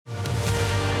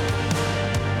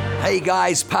Hey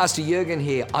guys, Pastor Jurgen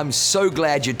here. I'm so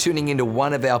glad you're tuning into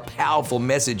one of our powerful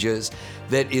messages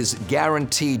that is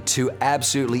guaranteed to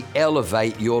absolutely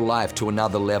elevate your life to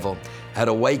another level. At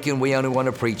Awaken, we only want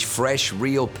to preach fresh,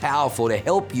 real, powerful to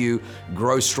help you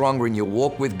grow stronger in your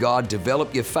walk with God,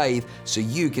 develop your faith so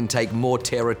you can take more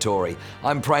territory.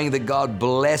 I'm praying that God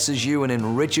blesses you and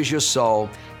enriches your soul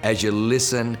as you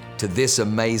listen to this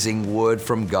amazing word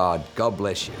from God. God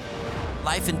bless you.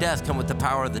 Life and death come with the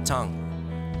power of the tongue.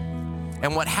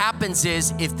 And what happens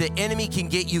is, if the enemy can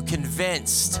get you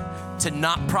convinced to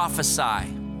not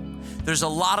prophesy, there's a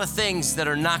lot of things that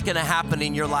are not gonna happen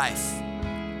in your life.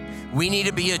 We need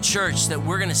to be a church that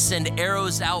we're gonna send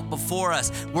arrows out before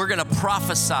us. We're gonna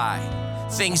prophesy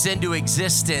things into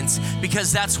existence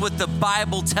because that's what the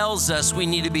Bible tells us we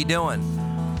need to be doing.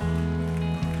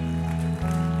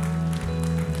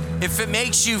 If it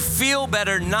makes you feel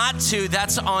better not to,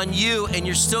 that's on you, and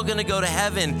you're still gonna go to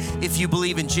heaven if you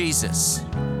believe in Jesus.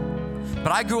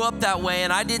 But I grew up that way,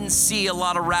 and I didn't see a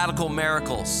lot of radical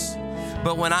miracles.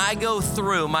 But when I go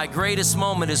through, my greatest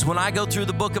moment is when I go through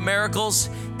the book of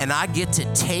miracles, and I get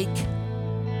to take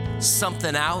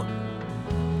something out,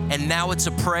 and now it's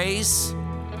a praise.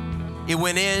 It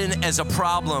went in as a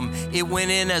problem. It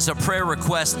went in as a prayer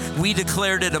request. We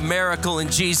declared it a miracle in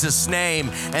Jesus'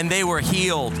 name, and they were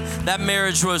healed. That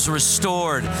marriage was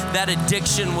restored. That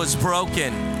addiction was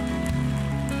broken.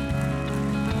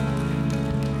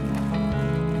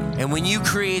 And when you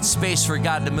create space for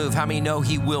God to move, how many know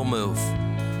He will move?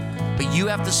 But you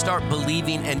have to start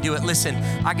believing and do it. Listen,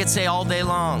 I could say all day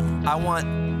long, I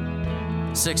want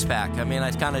six-pack. I mean,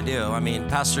 I kind of do. I mean,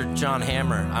 Pastor John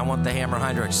Hammer, I want the Hammer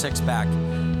Heinrich six-pack.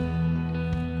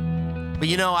 But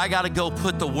you know, I got to go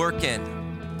put the work in.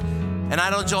 And I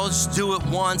don't just do it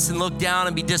once and look down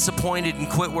and be disappointed and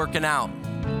quit working out.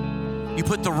 You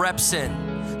put the reps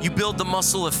in. You build the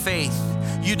muscle of faith.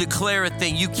 You declare a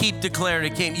thing. You keep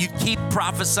declaring it. You keep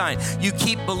prophesying. You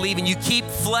keep believing. You keep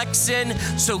flexing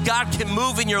so God can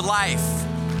move in your life.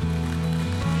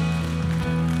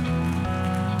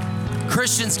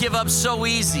 Christians give up so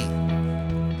easy.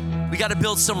 We got to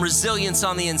build some resilience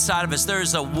on the inside of us.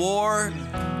 There's a war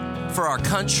for our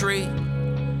country.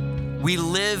 We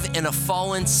live in a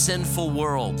fallen, sinful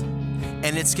world,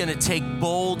 and it's going to take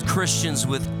bold Christians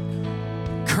with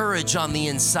courage on the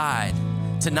inside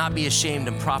to not be ashamed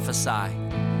and prophesy.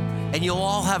 And you'll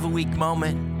all have a weak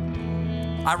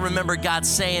moment. I remember God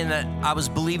saying that I was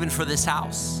believing for this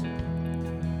house.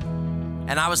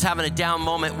 And I was having a down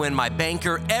moment when my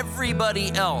banker,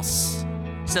 everybody else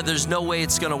said, there's no way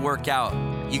it's gonna work out.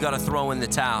 You gotta throw in the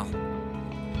towel.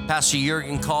 Pastor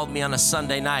Jurgen called me on a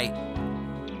Sunday night.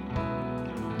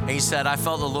 And he said, I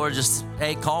felt the Lord just,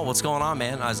 hey, call, what's going on,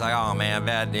 man? I was like, oh man,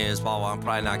 bad news, blah, blah, I'm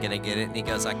probably not gonna get it. And he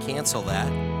goes, I cancel that.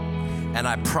 And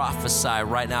I prophesy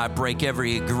right now. I break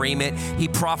every agreement. He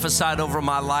prophesied over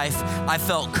my life. I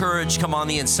felt courage come on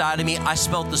the inside of me. I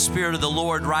felt the Spirit of the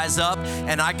Lord rise up,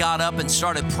 and I got up and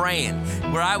started praying.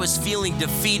 Where I was feeling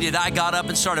defeated, I got up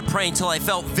and started praying until I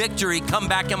felt victory come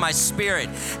back in my spirit.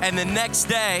 And the next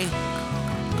day,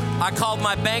 I called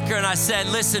my banker and I said,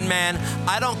 listen, man,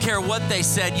 I don't care what they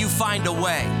said. You find a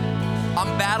way.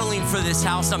 I'm battling for this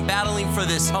house. I'm battling for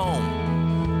this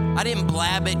home. I didn't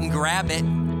blab it and grab it.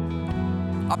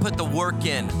 I put the work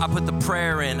in, I put the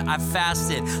prayer in, I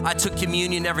fasted, I took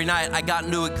communion every night, I got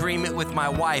into agreement with my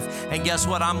wife, and guess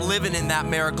what? I'm living in that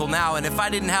miracle now, and if I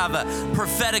didn't have a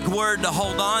prophetic word to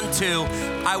hold on to,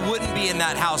 I wouldn't be in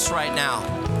that house right now.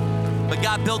 But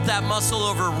God built that muscle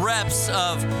over reps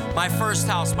of my first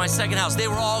house, my second house. They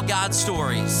were all God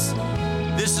stories.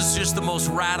 This is just the most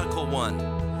radical one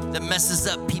that messes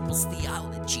up people's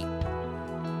theology.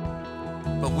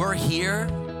 But we're here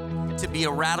to be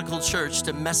a radical church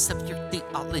to mess up your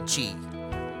theology.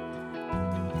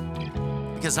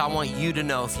 Because I want you to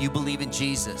know, if you believe in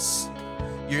Jesus,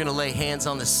 you're gonna lay hands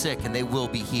on the sick and they will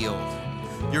be healed.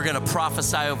 You're gonna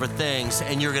prophesy over things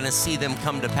and you're gonna see them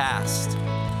come to pass.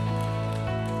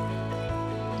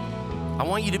 I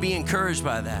want you to be encouraged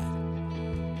by that.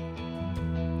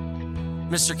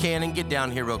 Mr. Cannon, get down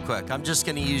here real quick. I'm just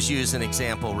gonna use you as an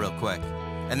example real quick.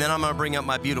 And then I'm gonna bring up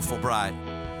my beautiful bride.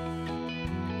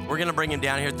 We're gonna bring him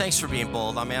down here. Thanks for being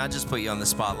bold. I mean, I just put you on the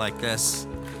spot like this.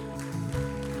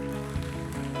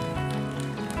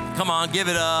 Come on, give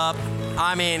it up.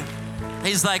 I mean,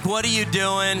 he's like, what are you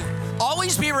doing?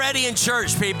 Always be ready in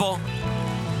church, people.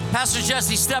 Pastor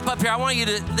Jesse, step up here. I want you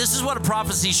to, this is what a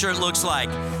prophecy shirt looks like.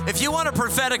 If you want a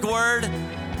prophetic word,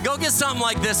 go get something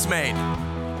like this made.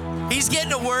 He's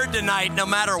getting a word tonight no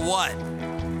matter what.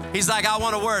 He's like, I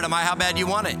want a word. I'm like, how bad do you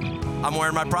want it? I'm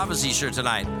wearing my prophecy shirt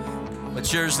tonight.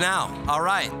 It's yours now. All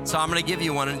right, so I'm gonna give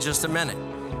you one in just a minute.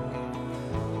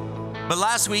 But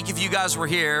last week, if you guys were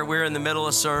here, we were in the middle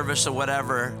of service or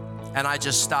whatever, and I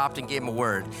just stopped and gave him a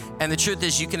word. And the truth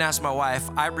is, you can ask my wife,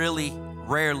 I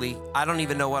don't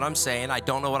even know what I'm saying. I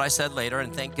don't know what I said later,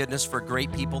 and thank goodness for great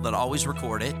people that always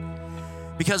record it.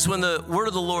 Because when the word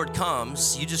of the Lord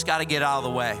comes, you just got to get out of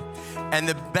the way. And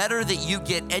the better that you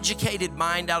get educated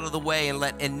mind out of the way and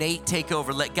let innate take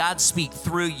over, let God speak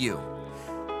through you,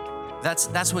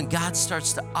 that's when God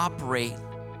starts to operate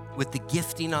with the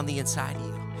gifting on the inside of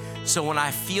you. So when I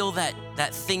feel that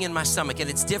thing in my stomach, and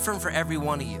it's different for every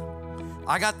one of you,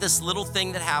 I got this little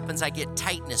thing that happens. I get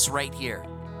tightness right here.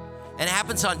 And it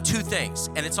happens on two things.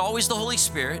 And it's always the Holy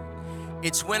Spirit.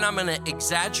 It's when I'm gonna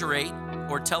exaggerate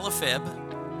or tell a fib.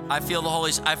 I feel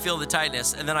the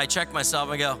tightness. And then I check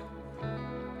myself and go,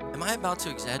 am I about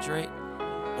to exaggerate?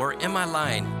 Or am I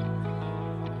lying?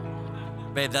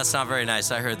 Babe, that's not very nice.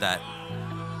 I heard that.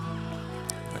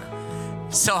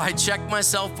 So I check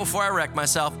myself before I wreck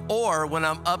myself, or when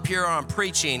I'm up here or I'm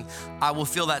preaching, I will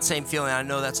feel that same feeling. I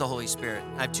know that's the Holy Spirit.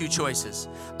 I have two choices.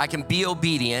 I can be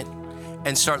obedient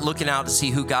and start looking out to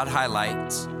see who God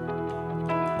highlights,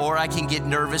 or I can get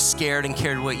nervous, scared, and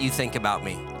cared what you think about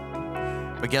me.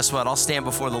 But guess what? I'll stand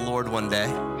before the Lord one day.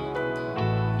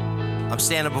 I'm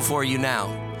standing before you now,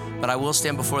 but I will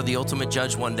stand before the ultimate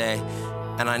judge one day,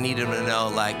 and I need him to know,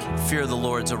 like, fear of the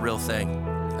Lord's a real thing.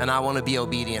 And I want to be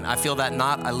obedient. I feel that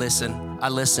knot, I listen, I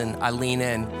lean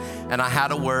in. And I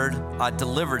had a word, I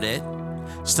delivered it.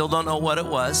 Still don't know what it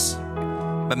was,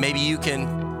 but maybe you can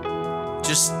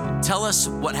just tell us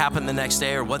what happened the next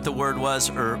day or what the word was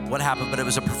or what happened. But it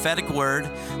was a prophetic word.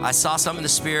 I saw something in the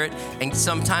spirit, and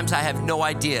sometimes I have no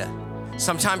idea.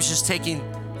 Sometimes just taking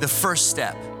the first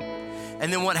step.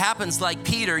 And then what happens, like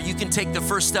Peter, you can take the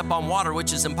first step on water,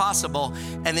 which is impossible,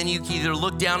 and then you can either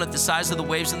look down at the size of the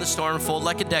waves in the storm and fold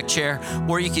like a deck chair,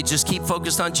 or you could just keep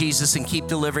focused on Jesus and keep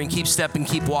delivering, keep stepping,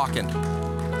 keep walking.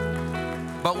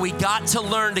 But we got to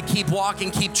learn to keep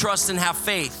walking, keep trusting, have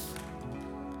faith.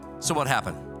 So what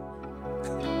happened?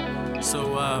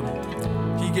 So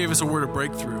he gave us a word of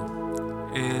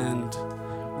breakthrough, and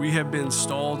we have been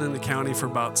stalled in the county for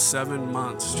about 7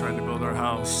 months trying to build our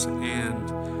house,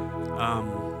 and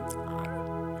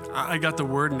I got the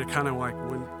word, and it kind of like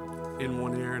went in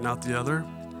one ear and out the other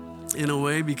in a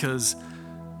way, because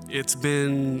it's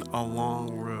been a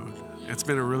long road. It's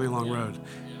been a really long road.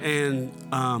 And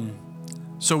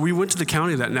so we went to the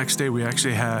county that next day. We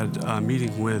actually had a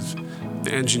meeting with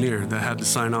the engineer that had to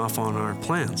sign off on our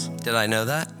plans. Did I know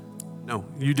that? No,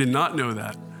 you did not know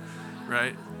that,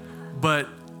 right? But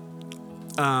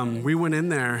we went in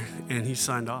there, and he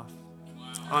signed off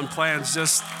on plans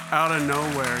just out of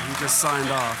nowhere. He just signed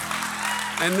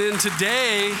off. And then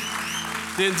today,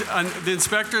 the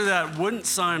inspector that wouldn't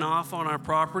sign off on our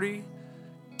property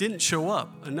didn't show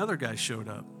up. Another guy showed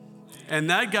up. And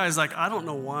that guy's like, I don't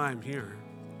know why I'm here,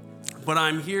 but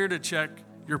I'm here to check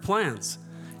your plans.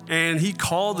 And he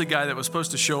called the guy that was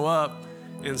supposed to show up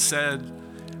and said,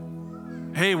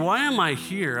 hey, why am I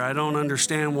here? I don't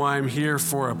understand why I'm here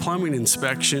for a plumbing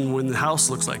inspection when the house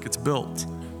looks like it's built,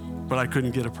 but I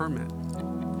couldn't get a permit.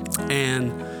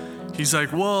 And he's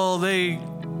like, well, they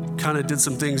kind of did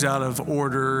some things out of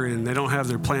order, and they don't have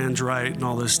their plans right and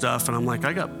all this stuff. And I'm like,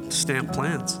 I got stamped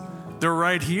plans. They're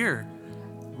right here.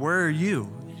 Where are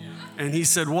you? And he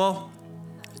said, well,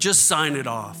 just sign it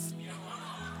off.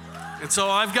 And so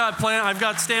I've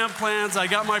got stamped plans, I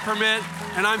got my permit,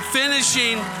 and I'm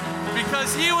finishing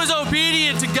because he was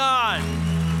obedient to God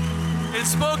and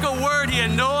spoke a word. He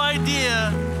had no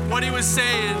idea what he was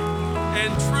saying,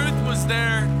 and truth was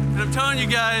there. And I'm telling you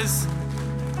guys,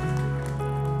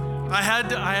 I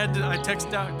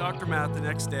texted out Dr. Matt the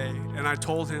next day, and I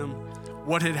told him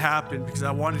what had happened, because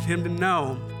I wanted him to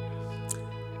know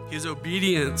his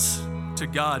obedience to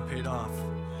God paid off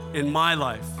in my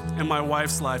life, in my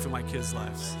wife's life, in my kids'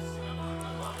 lives.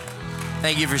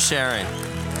 Thank you for sharing.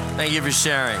 Thank you for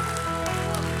sharing.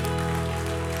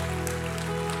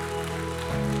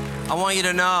 I want you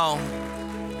to know,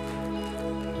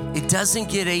 it doesn't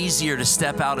get easier to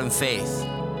step out in faith.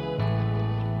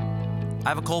 I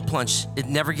have a cold plunge. It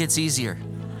never gets easier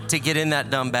to get in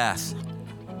that dumb bath.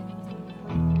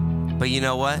 But you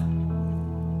know what?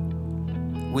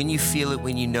 When you feel it,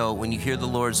 when you know it, when you hear the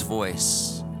Lord's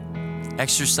voice,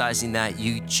 exercising that,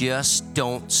 you just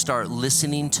don't start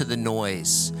listening to the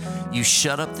noise. You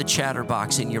shut up the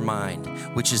chatterbox in your mind,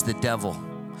 which is the devil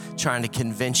trying to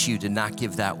convince you to not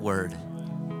give that word.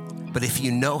 But if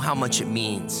you know how much it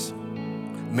means,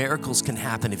 miracles can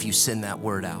happen if you send that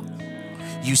word out.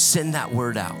 You send that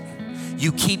word out.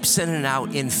 You keep sending it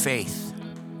out in faith.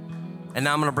 And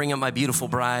now I'm gonna bring up my beautiful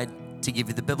bride. to give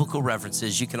you the biblical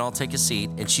references. You can all take a seat,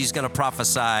 and she's going to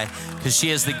prophesy because she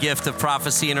has the gift of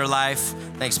prophecy in her life.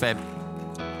 Thanks, babe.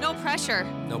 No pressure.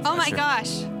 No pressure. Oh my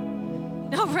gosh.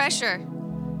 No pressure.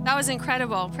 That was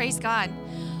incredible. Praise God.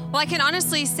 Well, I can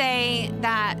honestly say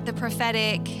that the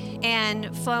prophetic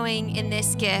and flowing in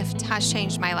this gift has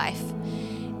changed my life.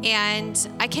 And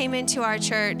I came into our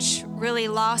church really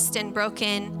lost and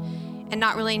broken and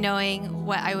not really knowing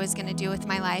what I was going to do with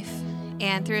my life.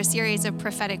 And through a series of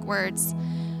prophetic words,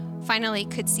 finally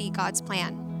could see God's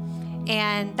plan.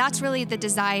 And that's really the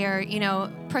desire. You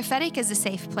know, prophetic is a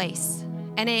safe place.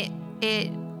 And it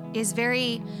is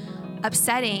very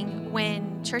upsetting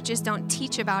when churches don't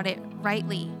teach about it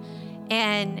rightly.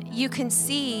 And you can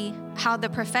see how the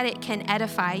prophetic can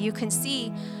edify. You can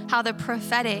see how the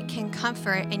prophetic can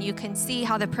comfort, and you can see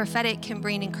how the prophetic can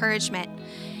bring encouragement.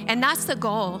 And that's the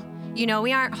goal. You know,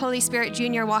 we aren't Holy Spirit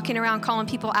Junior walking around calling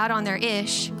people out on their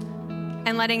ish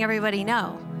and letting everybody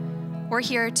know. We're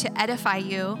here to edify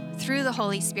you through the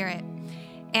Holy Spirit.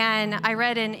 And I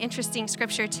read an interesting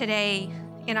scripture today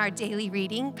in our daily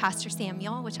reading, Pastor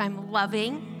Samuel, which I'm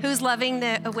loving. Who's loving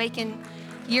the Awaken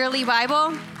Yearly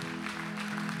Bible?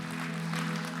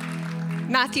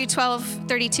 Matthew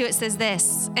 12:32, it says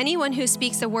this, anyone who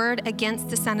speaks a word against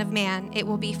the Son of Man, it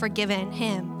will be forgiven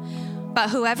him.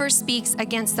 But whoever speaks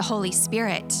against the Holy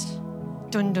Spirit,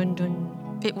 dun, dun,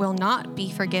 dun, it will not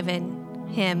be forgiven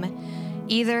him,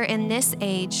 either in this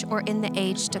age or in the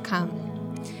age to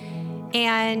come.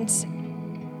 And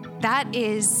that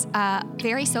is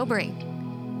very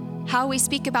sobering. How we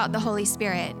speak about the Holy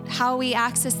Spirit, how we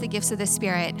access the gifts of the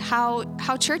Spirit, how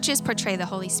churches portray the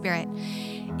Holy Spirit.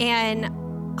 And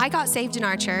I got saved in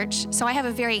our church, so I have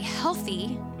a very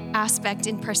healthy aspect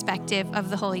and perspective of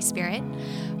the Holy Spirit.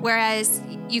 Whereas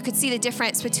you could see the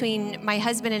difference between my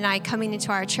husband and I coming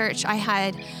into our church. I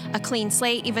had a clean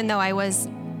slate, even though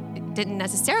didn't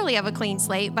necessarily have a clean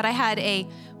slate, but I had a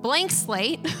blank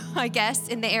slate, I guess,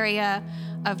 in the area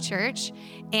of church.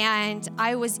 And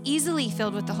I was easily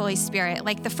filled with the Holy Spirit.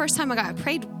 Like the first time I got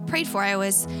prayed for, I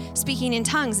was speaking in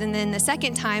tongues. And then the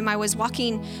second time I was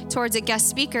walking towards a guest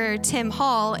speaker, Tim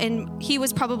Hall, and he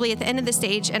was probably at the end of the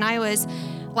stage, and I was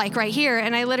like right here,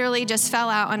 and I literally just fell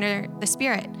out under the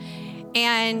Spirit.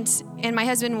 And my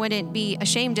husband wouldn't be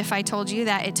ashamed if I told you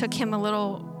that it took him a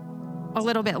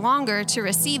little bit longer to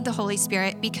receive the Holy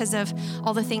Spirit because of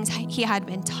all the things he had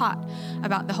been taught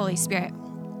about the Holy Spirit.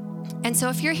 And so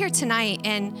if you're here tonight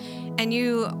and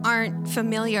you aren't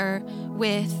familiar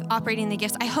with operating the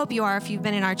gifts, I hope you are if you've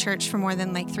been in our church for more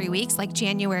than like 3 weeks. Like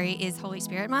January is Holy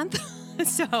Spirit month.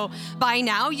 So by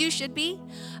now you should be.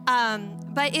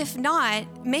 But if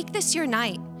not, make this your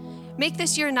night. Make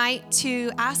this your night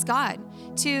to ask God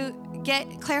to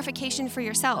get clarification for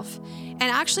yourself. And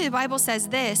actually the Bible says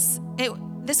this.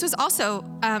 This was also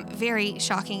very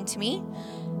shocking to me,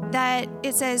 that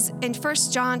it says in 1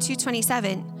 John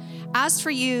 2:27, as for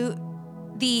you,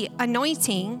 the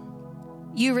anointing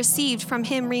you received from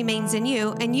him remains in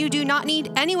you, and you do not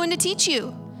need anyone to teach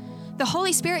you. The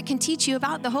Holy Spirit can teach you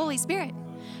about the Holy Spirit.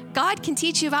 God can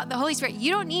teach you about the Holy Spirit.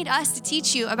 You don't need us to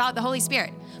teach you about the Holy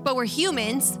Spirit, but we're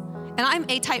humans, and I'm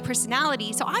A-type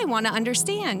personality, so I want to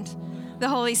understand the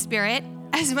Holy Spirit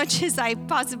as much as I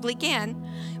possibly can.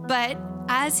 But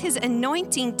as his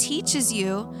anointing teaches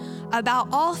you about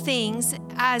all things,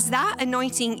 as that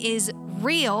anointing is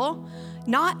real,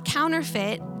 not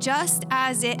counterfeit, just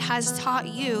as it has taught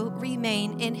you,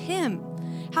 remain in him.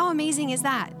 How amazing is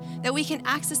that? That we can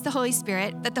access the Holy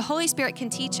Spirit, that the Holy Spirit can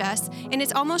teach us, and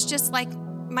it's almost just like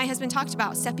my husband talked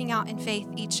about, stepping out in faith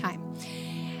each time.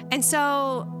 And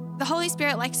so the Holy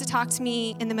Spirit likes to talk to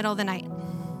me in the middle of the night,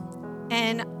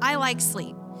 and I like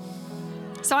sleep.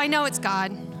 So I know it's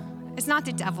God. It's not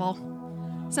the devil.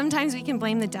 Sometimes we can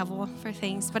blame the devil for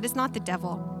things, but it's not the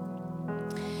devil.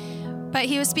 But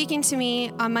he was speaking to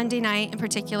me on Monday night in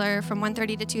particular from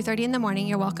 1:30 to 2:30 in the morning.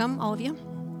 You're welcome, all of you.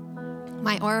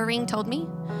 My Aura ring told me.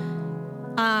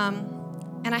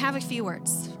 And I have a few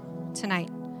words tonight.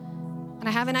 And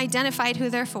I haven't identified who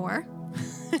they're for,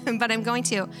 but I'm going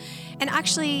to. And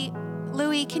actually,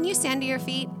 Louis, can you stand to your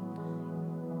feet?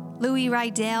 Louis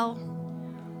Rydell.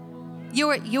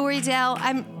 Yoridell.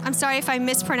 I'm sorry if I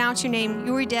mispronounce your name.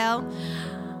 Yoridell.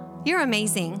 You're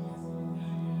amazing.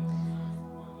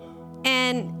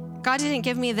 And God didn't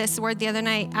give me this word the other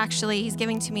night. Actually, he's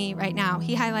giving to me right now.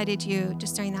 He highlighted you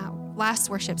just during that last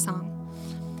worship song.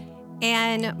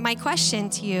 And my question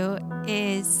to you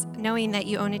is, knowing that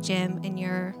you own a gym and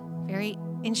you're very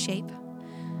in shape,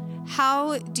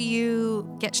 how do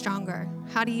you get stronger?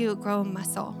 How do you grow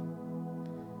muscle?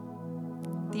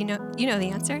 Do you know the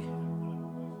answer?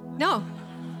 No,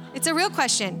 it's a real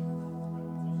question.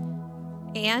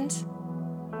 and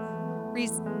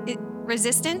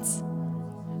resistance,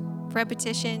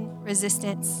 repetition,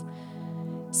 resistance.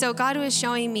 So God was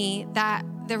showing me that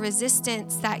the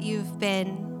resistance that you've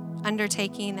been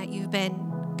undertaking, that you've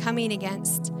been coming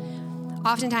against,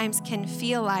 oftentimes can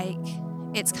feel like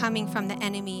it's coming from the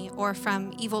enemy or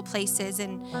from evil places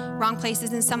and wrong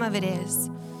places, and some of it is.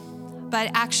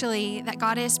 But actually, that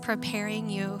God is preparing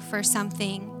you for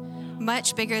something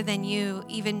much bigger than you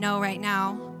even know right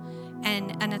now,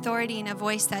 and an authority and a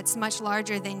voice that's much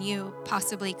larger than you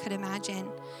possibly could imagine.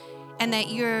 And that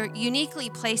you're uniquely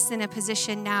placed in a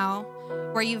position now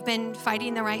where you've been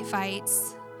fighting the right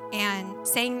fights and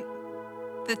saying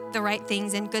the right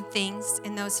things and good things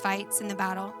in those fights in the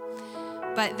battle,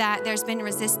 but that there's been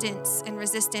resistance and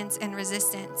resistance and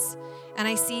resistance. And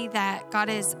I see that God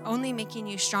is only making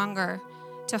you stronger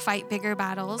to fight bigger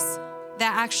battles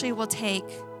that actually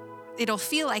it'll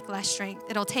feel like less strength.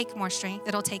 It'll take more strength.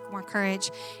 It'll take more courage.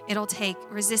 It'll take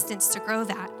resistance to grow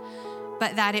that,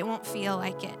 but that it won't feel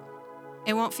like it.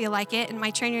 It won't feel like it. And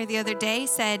my trainer the other day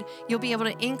said, you'll be able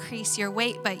to increase your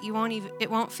weight, but it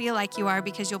won't feel like you are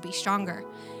because you'll be stronger.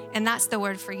 And that's the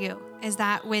word for you, is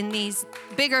that when these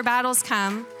bigger battles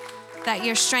come, that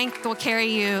your strength will carry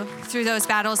you through those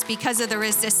battles because of the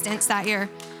resistance that you're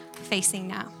facing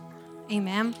now.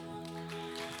 Amen.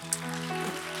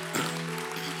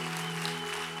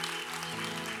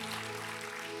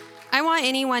 I want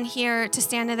anyone here to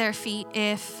stand to their feet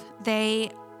if they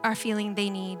are feeling they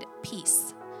need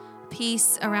peace.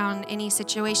 Peace around any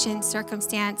situation,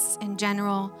 circumstance, in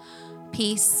general,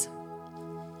 peace.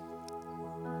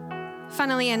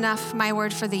 Funnily enough, my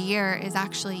word for the year is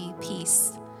actually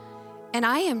peace. And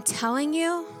I am telling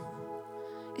you,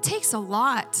 it takes a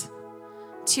lot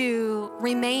to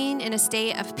remain in a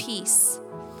state of peace.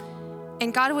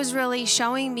 And God was really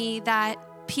showing me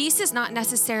that peace is not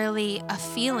necessarily a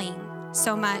feeling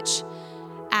so much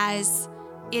as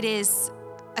it is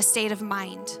a state of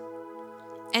mind.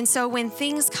 And so when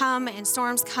things come and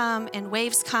storms come and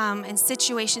waves come and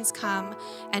situations come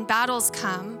and battles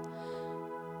come,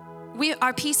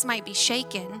 our peace might be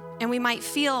shaken and we might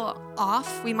feel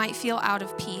off, we might feel out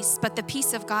of peace, but the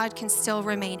peace of God can still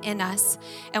remain in us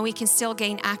and we can still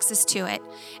gain access to it.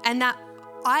 And that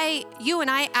you and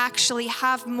I actually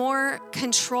have more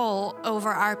control over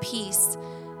our peace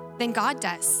than God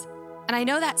does. And I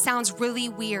know that sounds really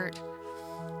weird,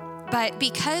 but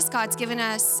because God's given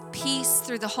us peace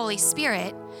through the Holy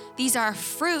Spirit, these are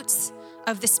fruits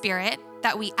of the Spirit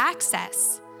that we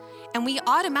access. And we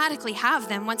automatically have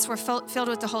them once we're filled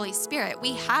with the Holy Spirit.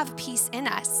 We have peace in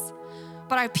us,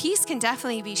 but our peace can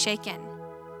definitely be shaken.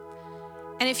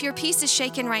 And if your peace is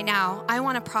shaken right now, I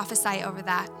want to prophesy over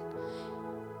that.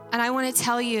 And I want to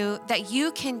tell you that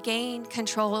you can gain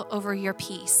control over your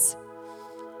peace.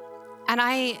 And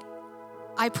I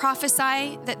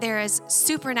prophesy that there is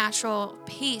supernatural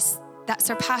peace that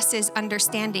surpasses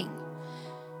understanding.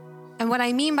 And what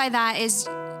I mean by that is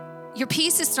your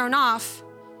peace is thrown off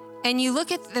and you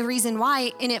look at the reason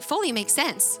why and it fully makes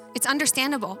sense. It's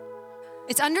understandable.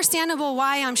 It's understandable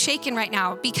why I'm shaken right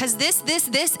now because this,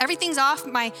 everything's off.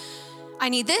 I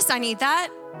need this, I need that.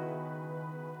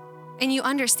 And you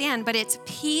understand, but it's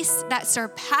peace that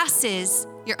surpasses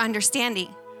your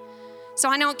understanding. So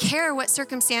I don't care what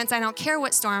circumstance, I don't care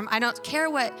what storm, I don't care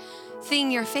what thing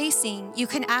you're facing, you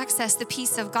can access the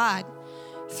peace of God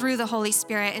through the Holy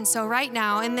Spirit. And so right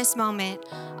now, in this moment,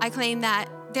 I claim that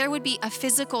there would be a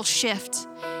physical shift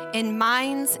in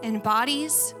minds and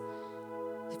bodies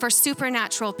for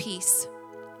supernatural peace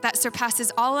that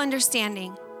surpasses all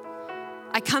understanding.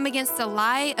 I come against the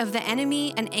lie of the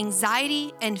enemy and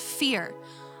anxiety and fear.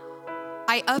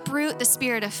 I uproot the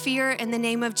spirit of fear in the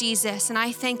name of Jesus, and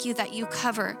I thank you that you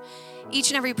cover each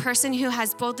and every person who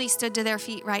has boldly stood to their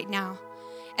feet right now,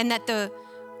 and that the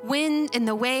wind and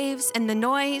the waves and the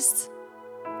noise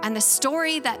and the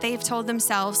story that they've told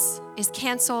themselves is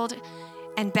canceled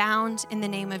and bound in the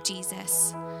name of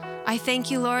Jesus. I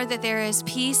thank you, Lord, that there is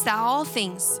peace, that all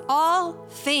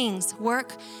things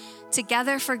work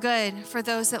together for good for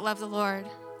those that love the Lord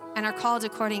and are called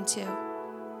according to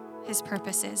his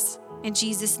purposes. In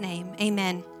Jesus' name,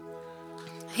 amen.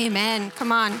 Amen.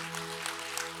 Come on.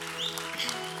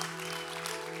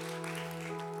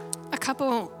 A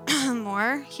couple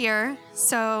more here.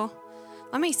 So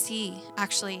let me see,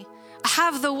 actually. I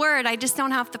have the word, I just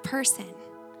don't have the person.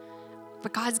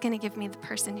 But God's going to give me the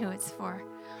person who it's for.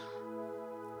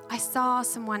 I saw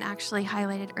someone actually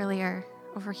highlighted earlier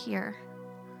over here.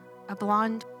 A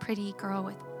blonde, pretty girl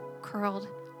with curled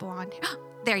blonde hair.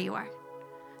 There you are.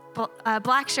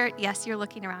 Black shirt. Yes, you're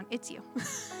looking around. It's you.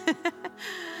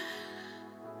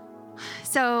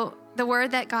 So the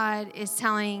word that God is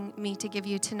telling me to give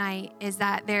you tonight is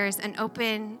that there's an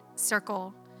open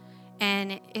circle,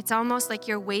 and it's almost like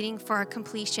you're waiting for a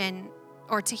completion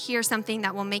or to hear something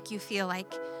that will make you feel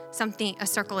like a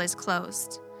circle is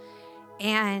closed.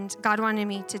 And God wanted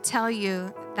me to tell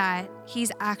you that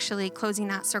he's actually closing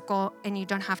that circle and you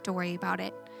don't have to worry about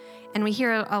it. And we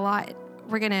hear a lot,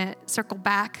 we're going to circle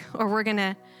back or we're going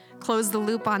to close the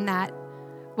loop on that.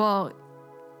 Well,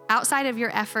 outside of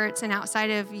your efforts and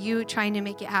outside of you trying to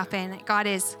make it happen, God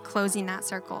is closing that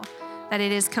circle, that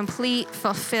it is complete,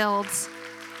 fulfilled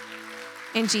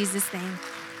in Jesus' name.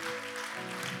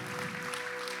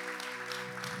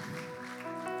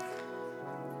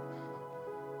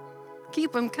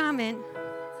 Keep them coming.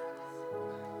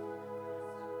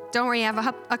 Don't worry, I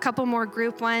have a couple more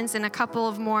group ones and a couple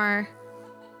of more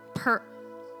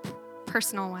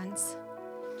personal ones.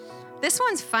 This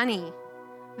one's funny.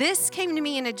 This came to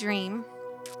me in a dream,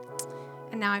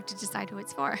 and now I have to decide who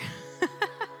it's for.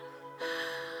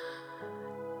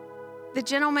 The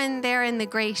gentleman there in the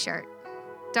gray shirt,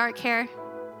 dark hair,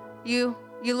 you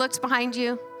looked behind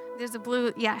you. There's a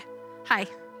blue, yeah. Hi.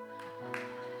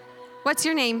 What's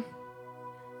your name?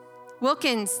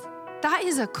 Wilkins. That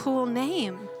is a cool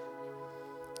name.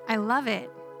 I love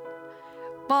it.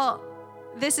 Well,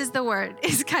 this is the word.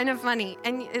 It's kind of funny.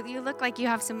 And you look like you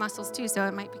have some muscles too, so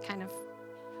it might be kind of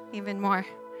even more.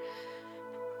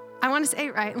 I want to say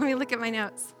it right. Let me look at my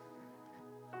notes.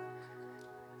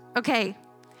 Okay.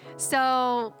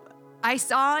 So I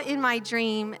saw in my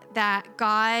dream that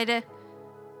God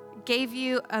gave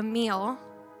you a meal,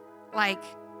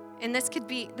 and this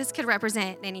could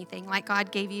represent anything, like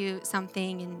God gave you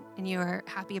something and you were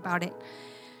happy about it.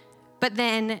 But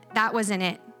then that wasn't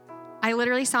it. I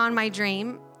literally saw in my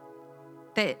dream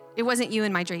that it wasn't you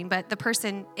in my dream, but the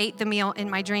person ate the meal in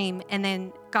my dream, and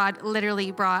then God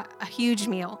literally brought a huge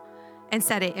meal and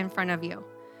set it in front of you.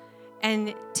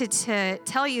 And to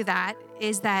tell you that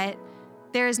is that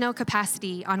there is no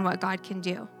capacity on what God can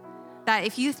do. That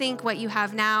if you think what you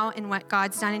have now and what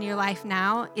God's done in your life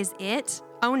now is it,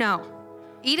 oh no,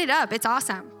 eat it up, it's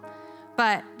awesome.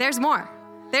 But there's more.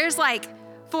 There's like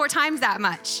 4 times that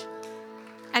much.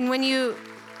 And when you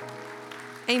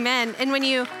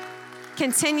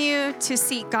continue to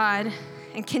seek God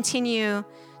and continue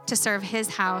to serve his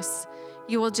house,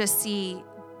 you will just see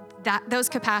that those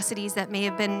capacities that may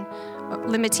have been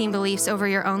limiting beliefs over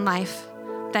your own life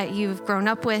that you've grown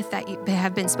up with, that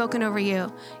have been spoken over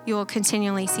you, you will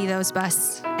continually see those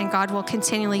bust, and God will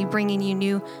continually bring in you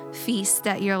new feasts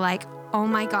that you're like, oh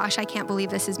my gosh, I can't believe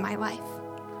this is my life.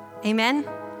 Amen?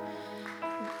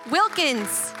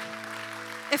 Wilkins.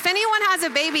 If anyone has a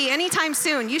baby anytime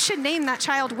soon, you should name that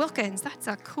child Wilkins. That's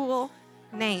a cool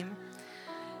name.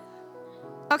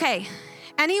 Okay,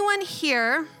 anyone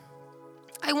here?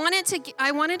 I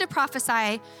wanted to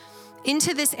prophesy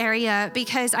into this area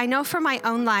because I know for my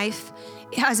own life,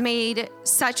 it has made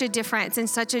such a difference and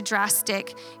such a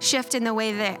drastic shift in the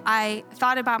way that I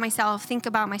thought about myself, think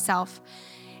about myself.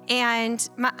 And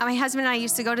my husband and I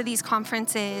used to go to these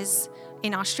conferences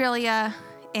in Australia,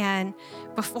 and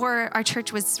before our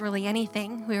church was really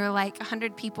anything, we were like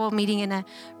 100 people meeting in a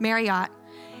Marriott.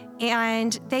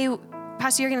 And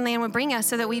Pastor Jurgen and Lan would bring us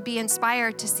so that we'd be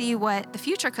inspired to see what the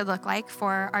future could look like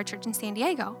for our church in San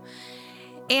Diego.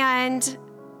 And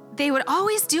they would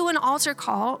always do an altar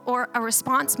call or a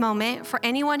response moment for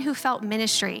anyone who felt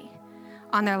ministry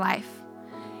on their life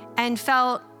and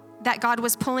felt that God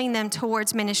was pulling them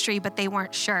towards ministry, but they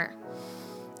weren't sure.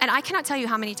 And I cannot tell you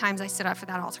how many times I stood up for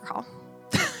that altar call.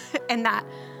 And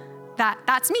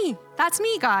that's me,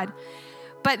 God.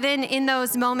 But then in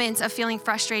those moments of feeling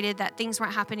frustrated that things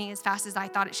weren't happening as fast as I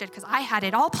thought it should, because I had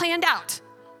it all planned out.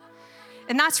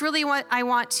 And that's really what I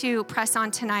want to press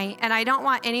on tonight. And I don't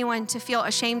want anyone to feel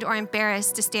ashamed or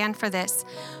embarrassed to stand for this.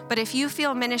 But if you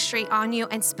feel ministry on you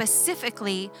and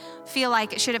specifically feel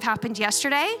like it should have happened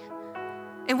yesterday,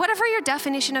 and whatever your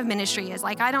definition of ministry is,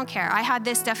 like, I don't care. I had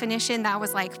this definition that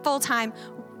was like full-time,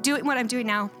 doing what I'm doing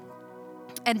now.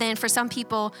 And then for some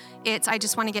people, it's I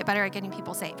just want to get better at getting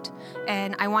people saved.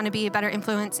 And I want to be a better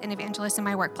influence and evangelist in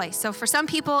my workplace. So for some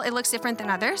people, it looks different than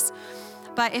others.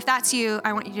 But if that's you,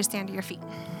 I want you to stand to your feet.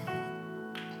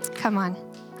 Come on.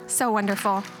 So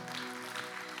wonderful.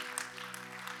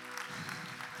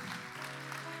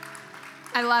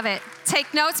 I love it.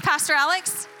 Take notes, Pastor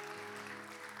Alex.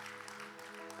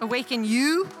 Awaken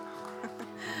you.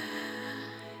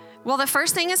 Well, the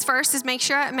first thing is make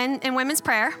sure at men and women's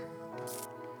prayer.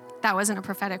 That wasn't a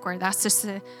prophetic word. That's just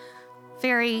a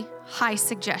very high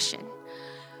suggestion.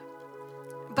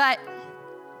 But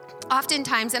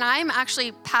oftentimes, and I'm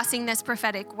actually passing this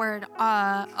prophetic word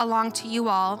along to you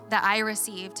all that I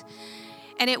received,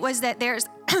 and it was that there's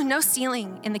no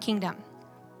ceiling in the kingdom.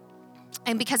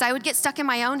 And because I would get stuck in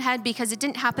my own head because it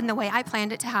didn't happen the way I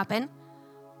planned it to happen,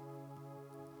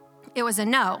 it was a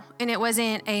no, and it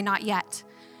wasn't a not yet.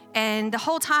 And the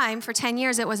whole time for 10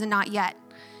 years, it was a not yet.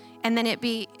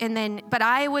 But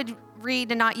I would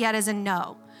read a not yet as a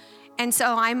no. And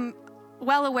so I'm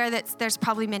well aware that there's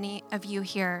probably many of you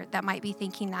here that might be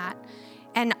thinking that.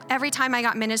 And every time I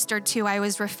got ministered to, I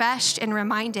was refreshed and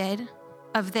reminded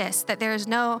of this, that there is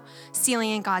no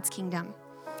ceiling in God's kingdom.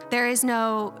 There's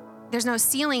no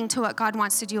ceiling to what God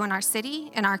wants to do in our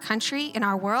city, in our country, in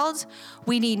our world.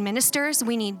 We need ministers.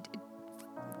 We need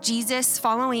Jesus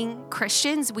following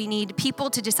Christians. We need people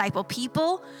to disciple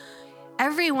people.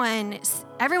 Everyone's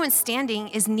standing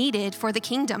is needed for the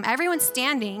kingdom. Everyone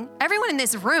in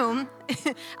this room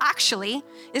actually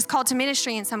is called to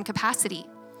ministry in some capacity.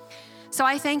 So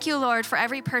I thank you, Lord, for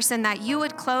every person that you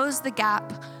would close the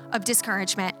gap of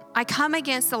discouragement. I come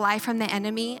against the lie from the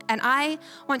enemy, and I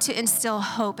want to instill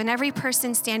hope in every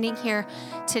person standing here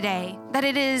today, that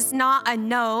it is not a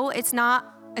no, it's not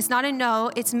a no,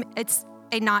 it's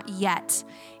a not yet.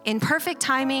 In perfect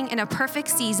timing, in a perfect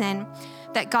season,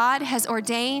 that God has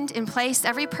ordained and placed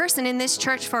every person in this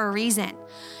church for a reason.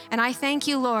 And I thank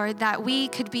you, Lord, that we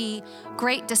could be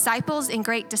great disciples and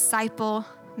great disciple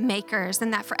makers,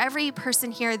 and that for every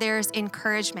person here, there's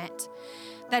encouragement,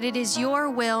 that it is your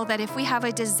will that if we have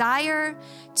a desire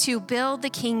to build the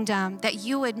kingdom, that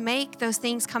you would make those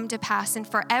things come to pass. And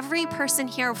for every person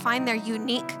here, find their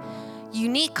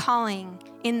unique calling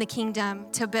in the kingdom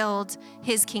to build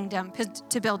his kingdom,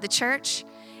 to build the church,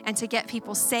 and to get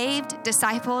people saved,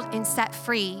 discipled, and set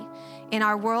free in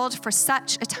our world for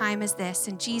such a time as this.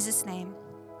 In Jesus' name,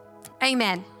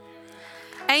 amen.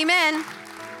 Amen.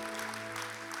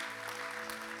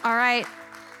 All right.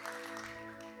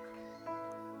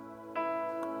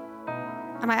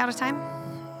 Am I out of time?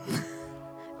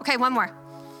 Okay, one more.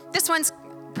 This one's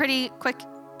pretty quick,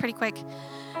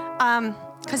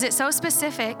 because it's so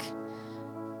specific.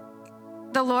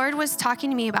 The Lord was talking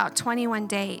to me about 21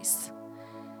 days.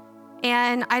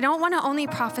 And I don't want to only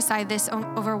prophesy this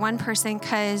over one person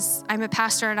because I'm a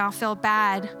pastor and I'll feel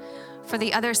bad for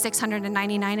the other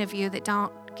 699 of you that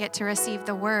don't get to receive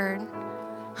the word.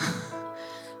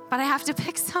 But I have to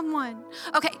pick someone.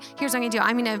 Okay, here's what I'm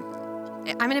gonna do.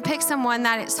 I'm gonna pick someone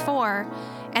that it's for,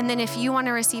 and then if you want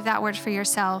to receive that word for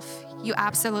yourself, you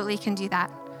absolutely can do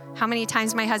that. How many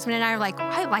times my husband and I are like,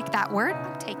 I like that word,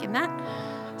 I'm taking that.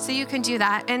 So you can do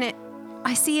that. And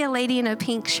I see a lady in a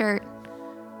pink shirt.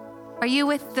 Are you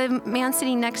with the man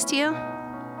sitting next to you?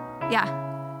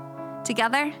 Yeah.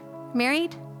 Together?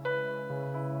 Married?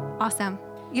 Awesome.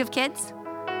 You have kids?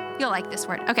 You'll like this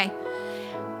word. Okay.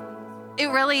 It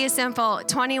really is simple.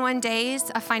 21 days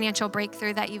of financial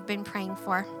breakthrough that you've been praying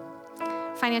for.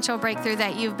 Financial breakthrough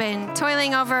that you've been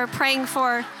toiling over, praying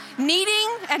for, needing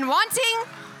and wanting.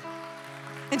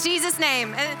 In Jesus'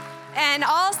 name. And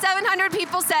all 700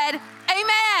 people said,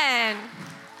 amen.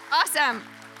 Awesome.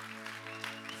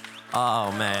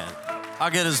 Oh, man. How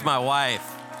good is my wife?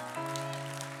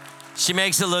 She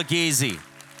makes it look easy.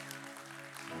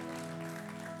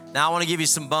 Now I want to give you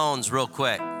some bones real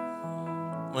quick.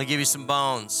 I want to give you some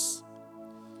bones.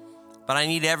 But I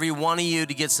need every one of you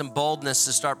to get some boldness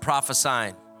to start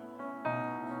prophesying.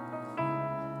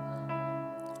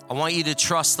 I want you to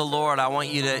trust the Lord. I want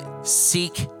you to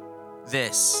seek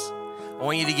this. I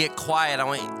want you to get quiet.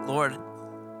 Lord,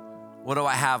 what do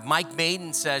I have? Mike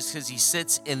Maiden says, because he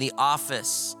sits in the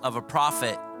office of a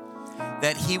prophet,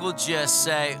 that he will just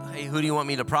say, hey, who do you want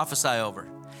me to prophesy over?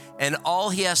 And all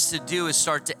he has to do is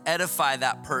start to edify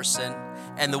that person,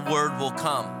 and the word will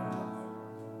come.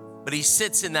 But he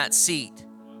sits in that seat.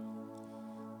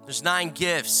 There's 9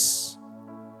 gifts.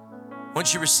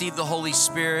 Once you receive the Holy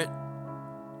Spirit,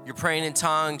 you're praying in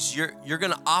tongues, you're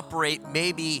going to operate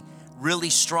maybe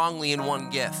really strongly in one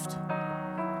gift.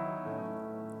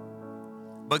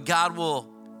 But God will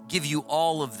give you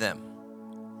all of them.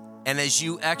 And as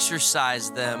you exercise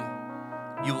them,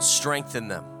 you will strengthen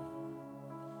them.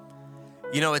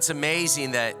 You know, it's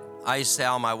amazing that I used to say,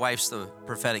 oh, my wife's the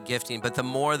prophetic gifting, but the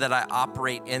more that I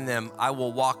operate in them, I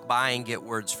will walk by and get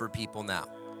words for people now.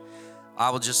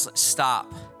 I will just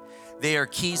stop. They are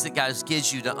keys that God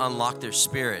gives you to unlock their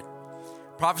spirit.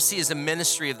 Prophecy is a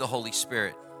ministry of the Holy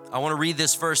Spirit. I want to read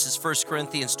this verse. It's 1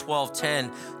 Corinthians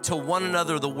 12:10. To one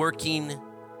another, the working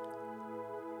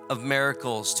of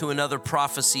miracles, to another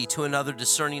prophecy, to another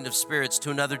discerning of spirits,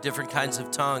 to another different kinds of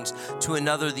tongues, to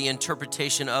another the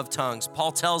interpretation of tongues.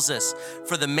 Paul tells us,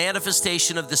 for the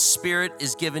manifestation of the Spirit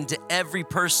is given to every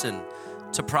person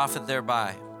to profit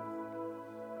thereby.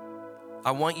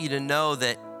 I want you to know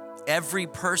that every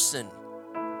person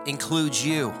includes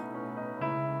you.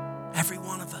 Every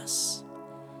one of us.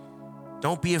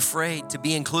 Don't be afraid to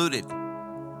be included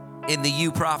in the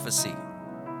you prophecy.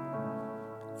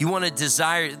 You want to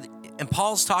desire, and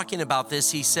Paul's talking about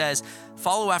this. He says,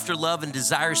 follow after love and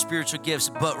desire spiritual gifts,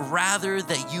 but rather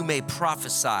that you may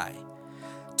prophesy.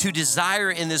 To desire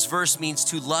in this verse means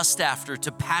to lust after,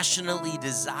 to passionately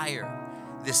desire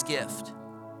this gift.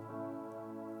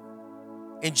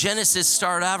 In Genesis,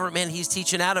 start out, man, he's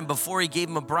teaching Adam before he gave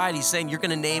him a bride. He's saying, you're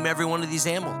going to name every one of these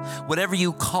animals. Whatever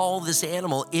you call this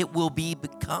animal, it will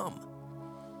become.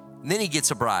 And then he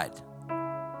gets a bride.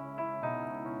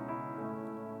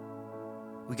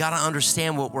 We got to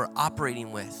understand what we're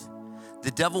operating with.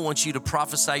 The devil wants you to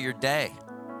prophesy your day.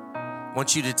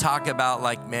 Wants you to talk about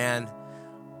like, man,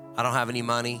 I don't have any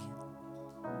money.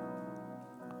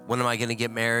 When am I going to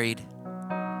get married?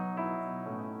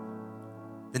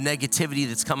 The negativity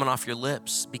that's coming off your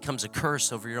lips becomes a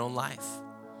curse over your own life.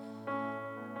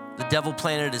 The devil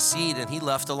planted a seed and he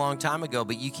left a long time ago,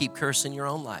 but you keep cursing your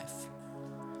own life.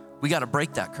 We got to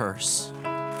break that curse.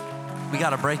 We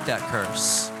got to break that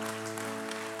curse.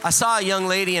 I saw a young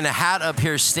lady in a hat up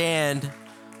here stand.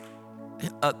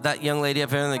 That young lady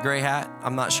up here in the gray hat,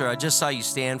 I'm not sure. I just saw you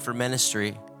stand for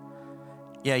ministry.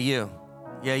 Yeah, you.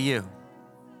 Yeah, you.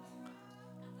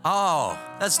 Oh,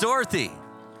 that's Dorothy.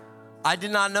 I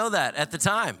did not know that at the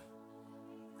time.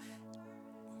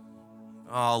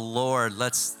 Oh, Lord,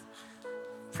 let's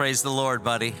praise the Lord,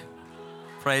 buddy.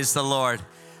 Praise the Lord.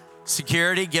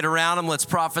 Security, get around them. Let's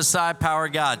prophesy. Power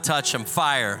of God, touch them.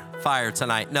 Fire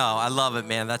tonight. No, I love it,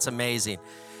 man. That's amazing.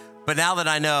 But now that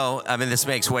I know, I mean, this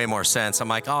makes way more sense. I'm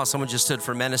like, oh, someone just stood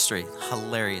for ministry.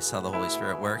 Hilarious how the Holy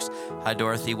Spirit works. Hi,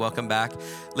 Dorothy. Welcome back.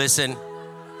 Listen.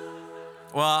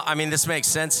 Well, I mean, this makes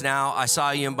sense now. I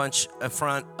saw you in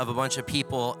front of a bunch of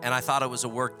people, and I thought it was a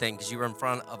work thing because you were in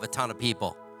front of a ton of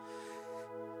people.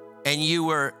 And you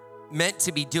were meant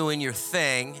to be doing your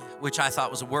thing, which I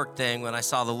thought was a work thing when I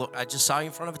saw the look. I just saw you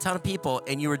in front of a ton of people,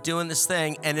 and you were doing this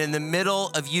thing, and in the middle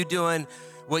of you doing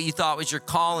what you thought was your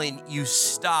calling, you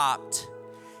stopped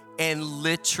and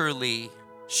literally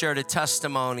shared a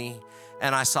testimony,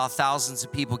 and I saw thousands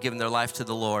of people giving their life to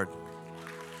the Lord.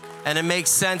 And it makes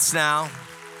sense now.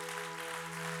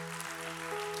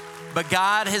 But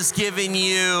God has given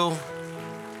you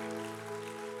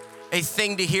a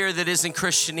thing to hear that isn't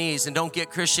Christianese, and don't get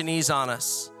Christianese on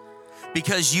us,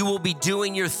 because you will be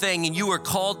doing your thing and you are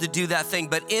called to do that thing.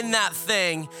 But in that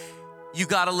thing, you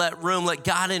got to let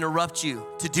God interrupt you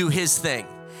to do his thing.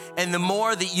 And the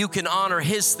more that you can honor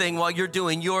his thing while you're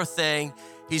doing your thing,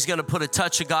 he's going to put a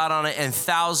touch of God on it, and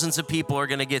thousands of people are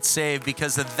going to get saved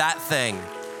because of that thing.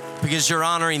 Because you're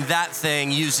honoring that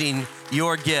thing using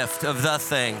your gift of the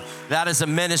thing. That is a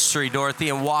ministry, Dorothy,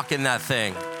 and walk in that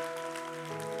thing.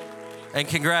 And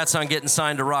congrats on getting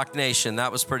signed to Rock Nation.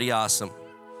 That was pretty awesome.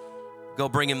 Go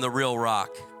bring him the real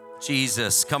rock.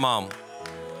 Jesus, come on.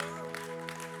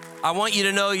 I want you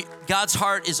to know God's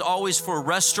heart is always for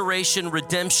restoration,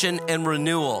 redemption, and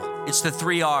renewal. It's the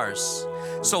 3 R's.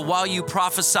 So while you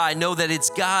prophesy, know that it's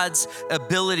God's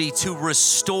ability to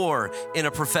restore in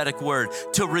a prophetic word,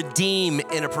 to redeem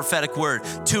in a prophetic word,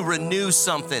 to renew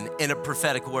something in a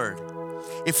prophetic word.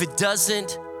 If it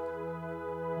doesn't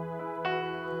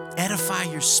edify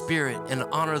your spirit and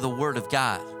honor the word of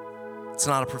God, it's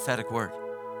not a prophetic word.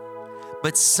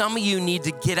 But some of you need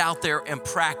to get out there and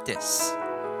practice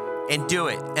and do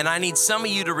it. And I need some of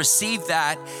you to receive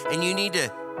that, and you need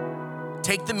to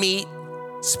take the meat,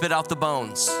 spit out the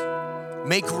bones.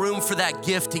 Make room for that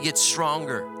gift to get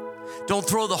stronger. Don't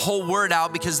throw the whole word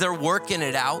out because they're working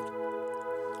it out.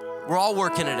 We're all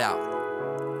working it out.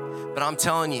 But I'm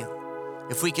telling you,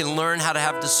 if we can learn how to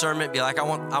have discernment, be like, I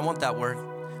want that word.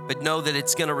 But know that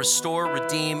it's gonna restore,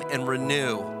 redeem, and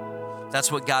renew.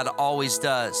 That's what God always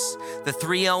does. The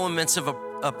 3 elements of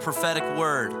a prophetic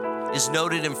word is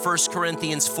noted in 1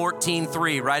 Corinthians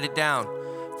 14:3. Write it down.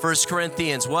 1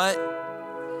 Corinthians what?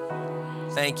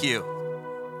 Thank you.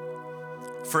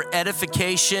 For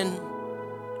edification,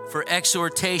 for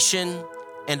exhortation,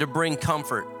 and to bring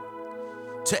comfort.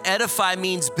 To edify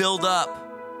means build up,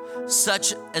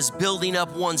 such as building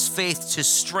up one's faith to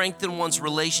strengthen one's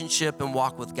relationship and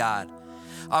walk with God.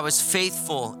 I was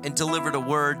faithful and delivered a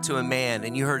word to a man,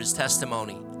 and you heard his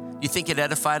testimony. You think it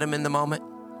edified him in the moment?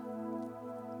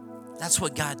 That's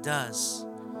what God does.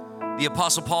 The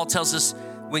Apostle Paul tells us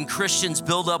When Christians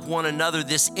build up one another,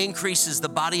 this increases the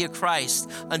body of Christ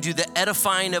unto the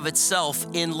edifying of itself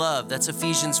in love. That's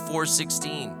Ephesians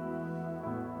 4:16.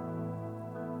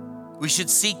 We should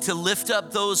seek to lift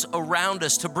up those around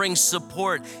us, to bring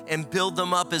support and build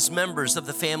them up as members of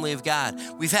the family of God.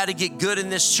 We've had to get good in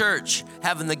this church,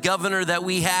 having the governor that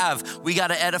we have. We got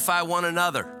to edify one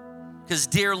another. Because,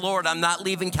 dear Lord, I'm not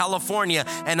leaving California,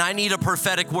 and I need a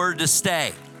prophetic word to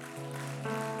stay.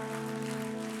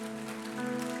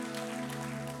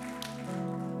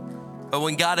 But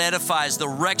when God edifies, the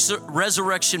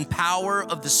resurrection power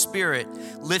of the Spirit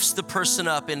lifts the person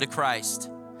up into Christ.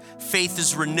 Faith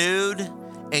is renewed,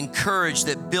 and courage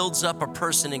that builds up a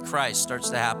person in Christ starts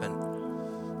to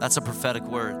happen. That's a prophetic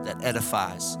word that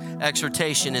edifies.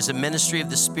 Exhortation is a ministry of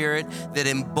the Spirit that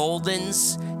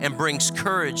emboldens and brings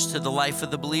courage to the life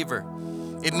of the believer.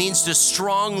 It means to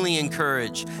strongly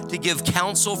encourage, to give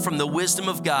counsel from the wisdom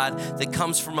of God that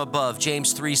comes from above,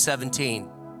 James 3:17.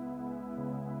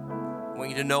 I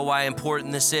want you to know why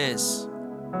important this is.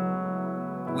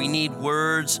 We need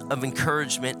words of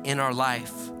encouragement in our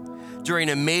life.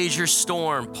 During a major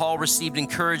storm, Paul received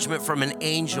encouragement from an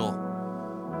angel.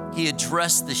 He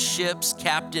addressed the ship's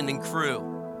captain and crew,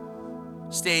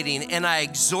 stating, "And I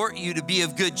exhort you to be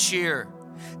of good cheer.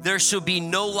 There shall be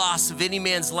no loss of any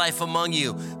man's life among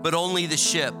you, but only the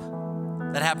ship."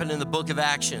 That happened in the book of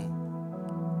Acts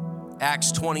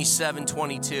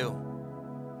 27:22.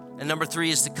 And number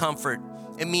 3 is to comfort.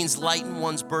 It means lighten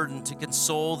one's burden, to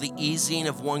console the easing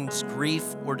of one's grief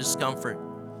or discomfort.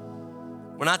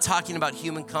 We're not talking about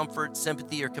human comfort,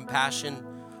 sympathy, or compassion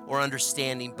or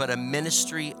understanding, but a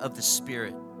ministry of the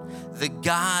Spirit. The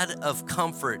God of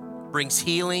comfort brings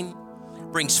healing,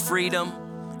 brings freedom,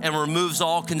 and removes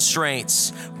all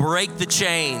constraints. Break the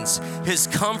chains. His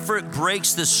comfort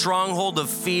breaks the stronghold of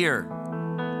fear,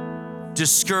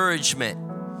 discouragement,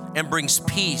 and brings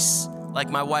peace, like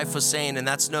my wife was saying, and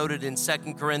that's noted in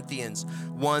 2 Corinthians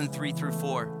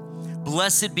 1:3-4.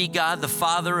 Blessed be God, the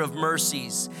Father of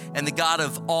mercies and the God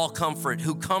of all comfort,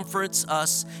 who comforts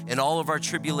us in all of our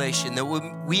tribulation, that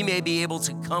we may be able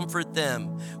to comfort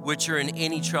them which are in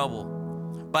any trouble,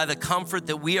 by the comfort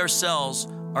that we ourselves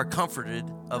are comforted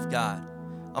of God.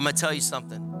 I'm gonna tell you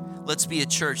something. Let's be a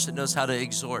church that knows how to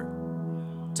exhort,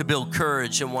 to build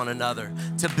courage in one another,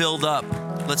 to build up.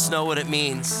 Let's know what it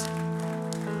means.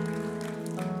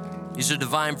 These are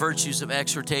divine virtues of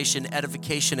exhortation,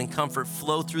 edification, and comfort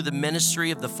flow through the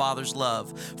ministry of the Father's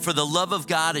love. For the love of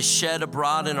God is shed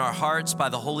abroad in our hearts by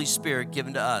the Holy Spirit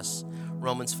given to us.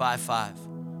 Romans 5:5.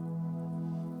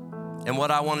 And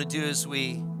what I want to do as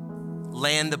we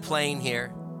land the plane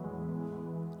here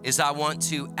is I want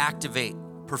to activate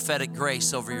prophetic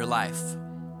grace over your life.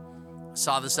 I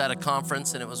saw this at a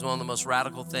conference, and it was one of the most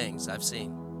radical things I've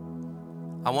seen.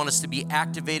 I want us to be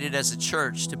activated as a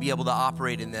church to be able to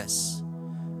operate in this.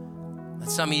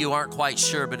 Some of you aren't quite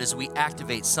sure, but as we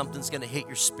activate, something's gonna hit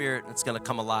your spirit and it's gonna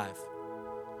come alive.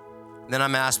 And then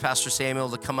I'm gonna ask Pastor Samuel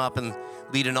to come up and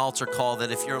lead an altar call,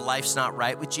 that if your life's not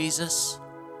right with Jesus,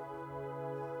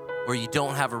 or you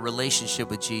don't have a relationship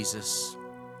with Jesus,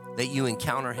 that you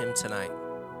encounter him tonight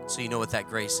so you know what that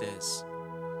grace is.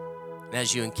 And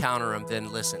as you encounter him,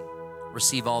 then listen,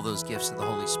 receive all those gifts of the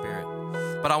Holy Spirit.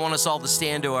 But I want us all to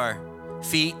stand to our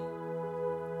feet.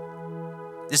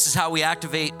 This is how we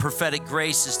activate prophetic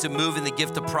grace, is to move in the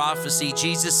gift of prophecy.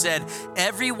 Jesus said,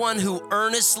 everyone who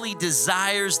earnestly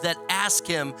desires that ask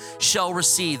him shall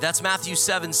receive. That's Matthew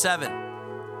 7:7.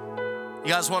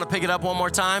 You guys want to pick it up one more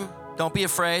time? Don't be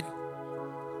afraid.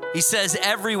 He says,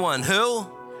 everyone who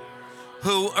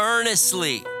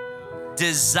earnestly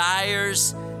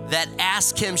desires that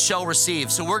ask him shall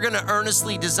receive. So we're gonna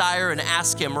earnestly desire and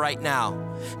ask him right now,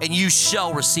 and you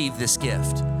shall receive this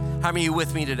gift. How many of you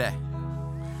with me today?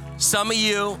 Some of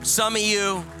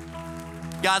you,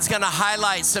 God's gonna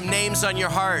highlight some names on your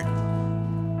heart.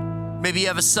 Maybe you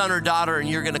have a son or daughter and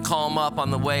you're gonna call them up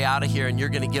on the way out of here, and you're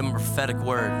gonna give them a prophetic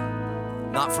word.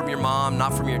 Not from your mom,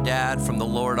 not from your dad, from the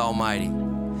Lord Almighty.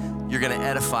 You're gonna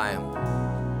edify them.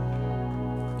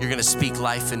 You're gonna speak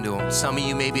life into them. Some of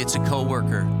you, maybe it's a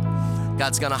coworker.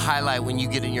 God's gonna highlight when you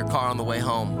get in your car on the way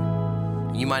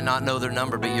home. You might not know their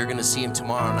number, but you're gonna see them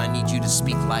tomorrow, and I need you to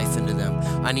speak life into them.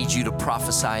 I need you to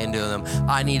prophesy into them.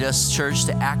 I need us, church,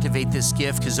 to activate this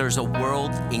gift, because there's a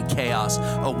world in chaos,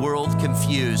 a world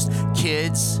confused.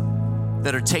 Kids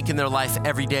that are taking their life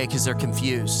every day because they're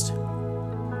confused.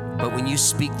 But when you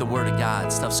speak the word of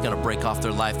God, stuff's gonna break off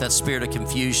their life. That spirit of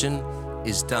confusion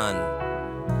is done.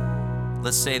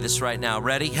 Let's say this right now.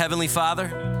 Ready? Heavenly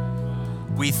Father,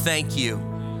 we thank you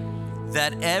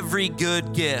that every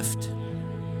good gift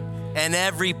and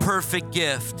every perfect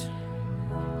gift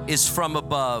is from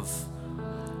above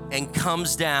and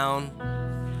comes down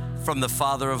from the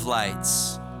Father of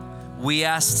lights. We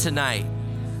ask tonight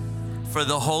for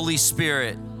the Holy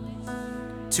Spirit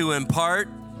to impart,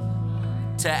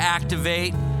 to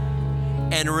activate,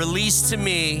 and release to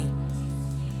me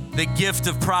the gift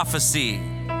of prophecy.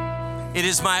 It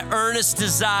is my earnest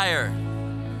desire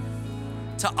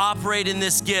to operate in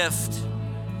this gift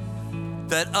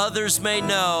that others may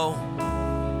know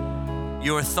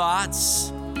your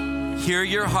thoughts, hear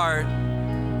your heart,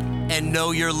 and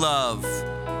know your love.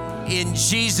 In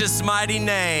Jesus' mighty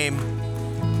name,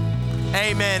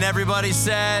 amen. Everybody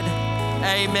said,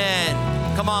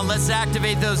 amen. Come on, let's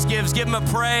activate those gifts. Give him a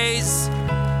praise.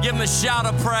 Give him a shout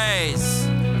of praise.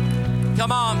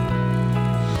 Come on.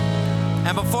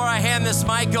 And before I hand this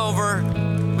mic over,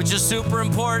 which is super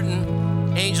important,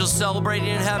 angels celebrating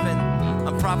in heaven,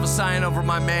 I'm prophesying over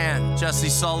my man, Jesse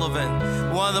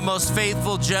Sullivan, one of the most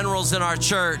faithful generals in our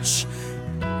church.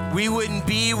 We wouldn't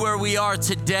be where we are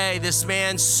today. This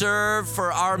man served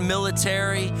for our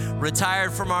military,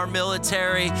 retired from our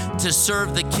military to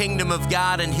serve the kingdom of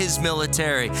God in his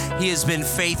military. He has been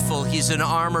faithful. He's an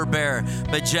armor bearer.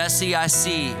 But Jesse, I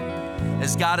see,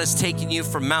 as God has taken you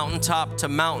from mountaintop to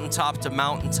mountaintop to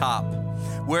mountaintop,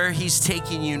 where he's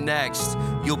taking you next,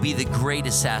 you'll be the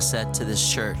greatest asset to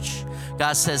this church.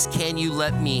 God says, can you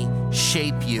let me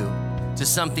shape you to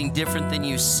something different than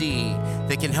you see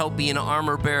that can help be an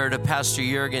armor bearer to Pastor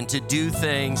Jurgen to do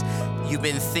things you've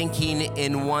been thinking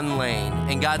in one lane,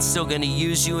 and God's still going to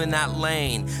use you in that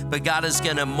lane, but God is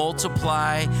going to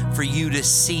multiply for you to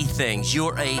see things.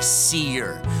 You're a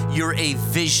seer. You're a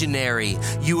visionary.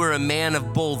 You are a man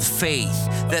of bold faith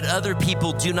that other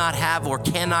people do not have or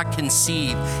cannot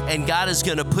conceive, and God is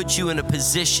going to put you in a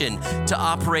position to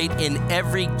operate in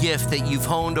every gift that you've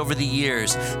honed over the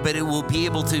years, but it will be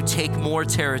able to take more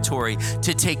territory,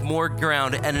 to take more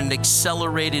ground at an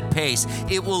accelerated pace.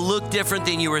 It will look different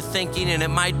than you were thinking, and it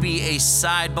might be a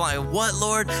side blind. What,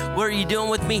 Lord? What are you doing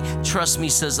with me? Trust me,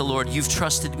 says the Lord. You've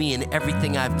trusted me in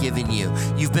everything I've given you.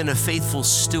 You've been a faithful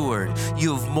steward.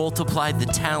 You have multiplied the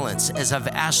talents as I've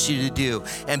asked you to do.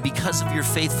 And because of your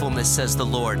faithfulness, says the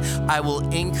Lord, I will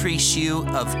increase you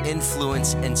of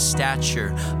influence and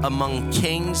stature among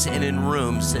kings and in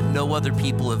rooms that no other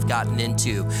people have gotten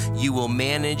into. You will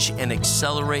manage and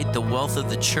accelerate the wealth of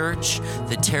the church,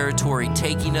 the territory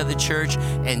taking of the church,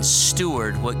 and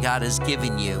steward what God has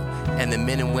given you, and the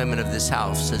men and women of this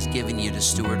house has given you to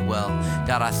steward well.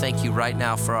 God, I thank you right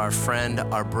now for our friend,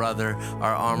 our brother,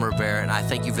 our armor bearer, and I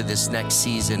thank you for this next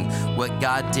season, what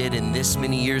God did in this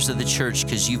many years of the church,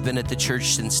 because you've been at the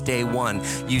church since day one.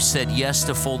 You said yes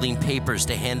to folding papers,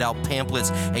 to hand out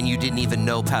pamphlets, and you didn't even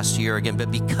know Pastor Jurgen, but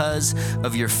because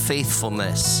of your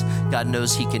faithfulness, God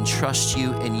knows he can trust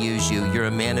you and use you. You're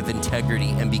a man of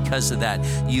integrity, and because of that,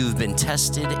 you've been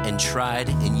tested and tried,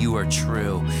 and you are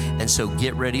true. And so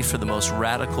get ready for the most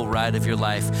radical ride of your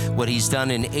life. What he's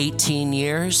done in 18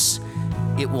 years,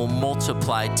 it will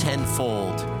multiply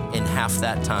tenfold in half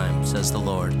that time, says the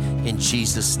Lord. In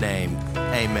Jesus' name,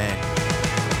 amen.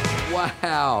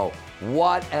 Wow,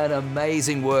 what an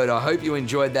amazing word. I hope you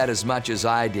enjoyed that as much as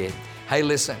I did. Hey,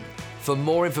 listen, for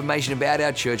more information about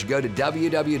our church, go to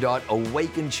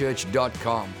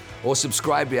www.awakenchurch.com. or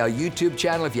subscribe to our YouTube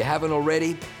channel if you haven't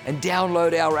already, and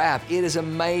download our app. It is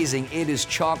amazing. It is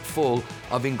chock full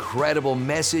of incredible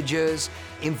messages,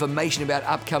 information about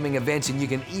upcoming events, and you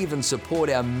can even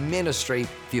support our ministry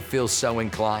if you feel so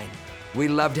inclined. We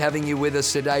loved having you with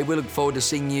us today. We look forward to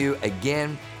seeing you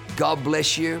again. God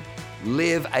bless you.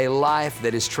 Live a life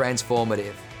that is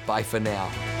transformative. Bye for now.